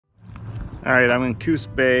All right, I'm in Coos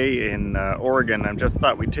Bay in Oregon. I just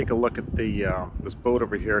thought we'd take a look at the this boat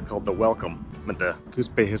over here called the Welcome at the Coos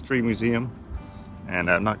Bay History Museum. And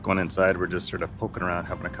I'm not going inside, we're just sort of poking around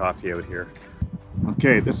having a coffee out here.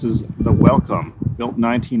 Okay, this is the Welcome, built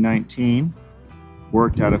 1919,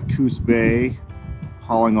 worked out of Coos Bay,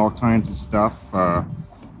 hauling all kinds of stuff,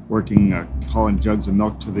 hauling jugs of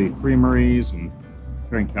milk to the creameries and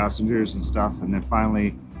carrying passengers and stuff, and then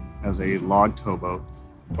finally as a log towboat.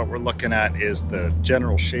 What we're looking at is the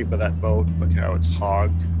general shape of that boat. Look how it's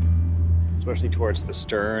hogged, especially towards the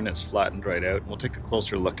stern. It's flattened right out. We'll take a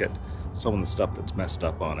closer look at some of the stuff that's messed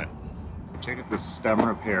up on it. Check out this stem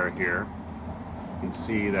repair here. You can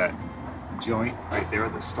see that joint right there,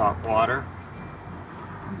 the stop water.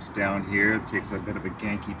 Comes down here, it takes a bit of a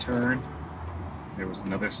ganky turn. There was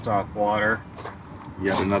another stop water.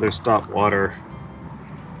 Yet another stop water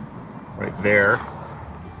right there.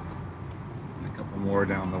 More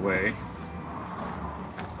down the way.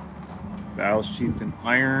 Valves sheathed in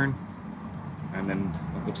iron, and then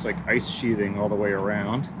it looks like ice sheathing all the way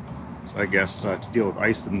around. So I guess to deal with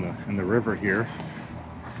ice in the river here.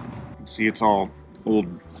 You can see it's all old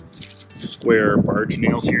square barge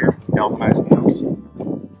nails here, galvanized nails.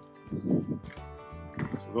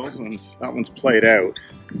 So those ones, that one's played out.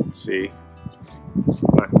 Let's see,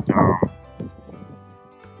 but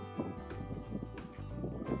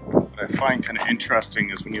what I find kind of interesting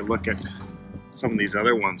is when you look at some of these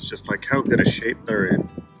other ones, just like how good a shape they're in.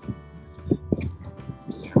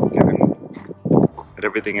 Given that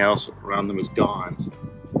everything else around them is gone,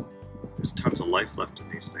 there's tons of life left in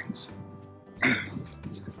these things.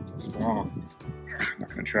 It's long. I'm not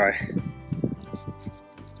going to try.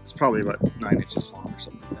 It's probably about 9 inches long or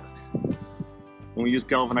something like that. When we use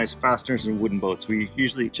galvanized fasteners in wooden boats, we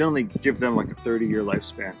generally give them like a 30-year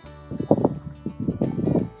lifespan,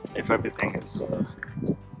 if everything is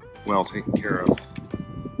well taken care of.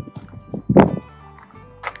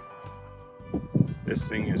 This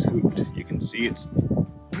thing is hooped. You can see it's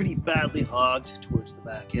pretty badly hogged towards the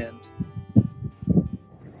back end.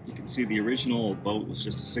 You can see the original boat was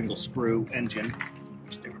just a single screw engine,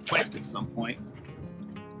 which they replaced at some point.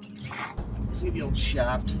 You can see the old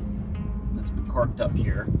shaft that's been corked up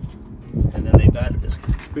here. And then they've added this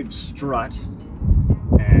big strut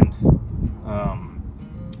and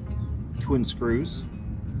twin screws,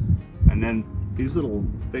 and then these little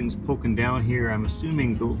things poking down here, I'm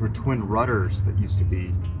assuming those were twin rudders that used to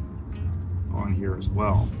be on here as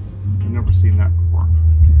well. I've never seen that before.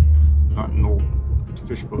 Not an old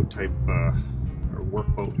fish boat type or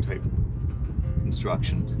workboat type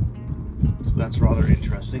construction. So that's rather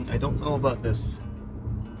interesting. I don't know about this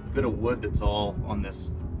bit of wood that's all on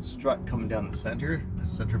this strut coming down the center, the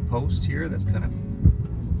center post here. That's kind of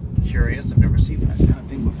curious. I've never seen that kind of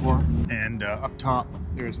thing before. And up top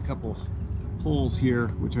there's a couple holes here,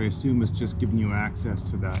 which I assume is just giving you access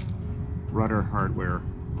to that rudder hardware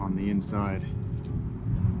on the inside.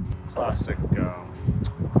 Classic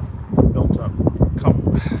built up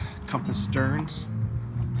compass sterns.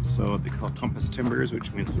 So they call compass timbers,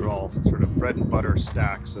 which means they're all sort of bread and butter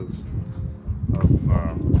stacks of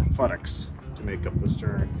futtocks to make up the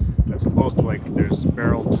stern, as opposed to like there's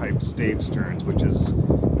barrel type stave sterns, which is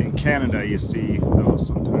in Canada you see those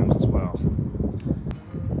sometimes as well.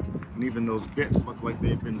 And even those bits look like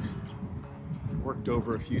they've been worked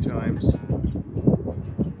over a few times.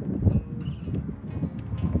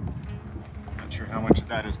 Not sure how much of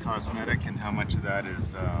that is cosmetic and how much of that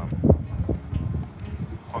is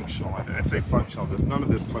functional. I'd say functional. None of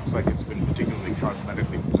this looks like it's been particularly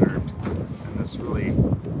cosmetically preserved, and this really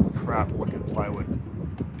crap looking plywood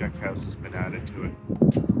deck house has been added to it.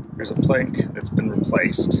 There's a plank that's been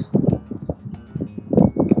replaced.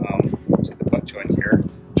 Let's see the butt joint here.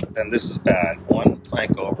 But then this is bad. One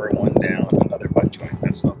plank over, one down, another butt joint.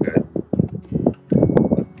 That's not good.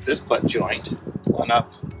 But this butt joint, one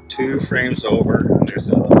up, 2 frames over, and there's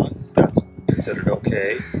another one. That's considered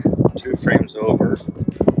okay. 2 frames over,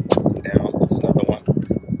 down. That's another one.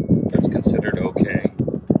 That's considered okay.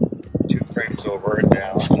 2 frames over and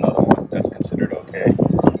down. Another one. That's considered okay.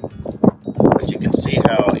 But you can see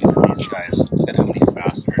how these guys, look at how many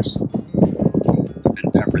fasteners have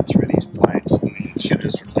been peppered through these planks. I mean, you should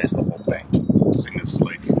just replace the whole thing. This thing is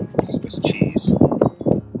like Swiss cheese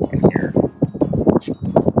in here.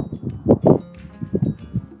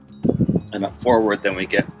 And up forward, then we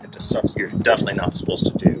get into stuff you're definitely not supposed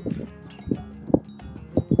to do.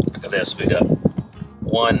 Look at this. We got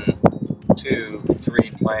 1, 2,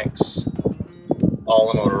 3 planks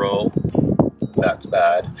all in a row. That's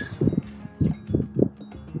bad.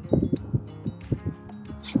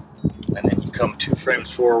 And then you come 2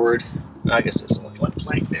 frames forward. I guess there's only 1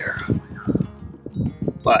 plank there.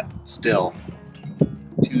 Still,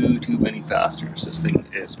 too many fasteners. This thing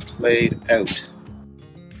is played out.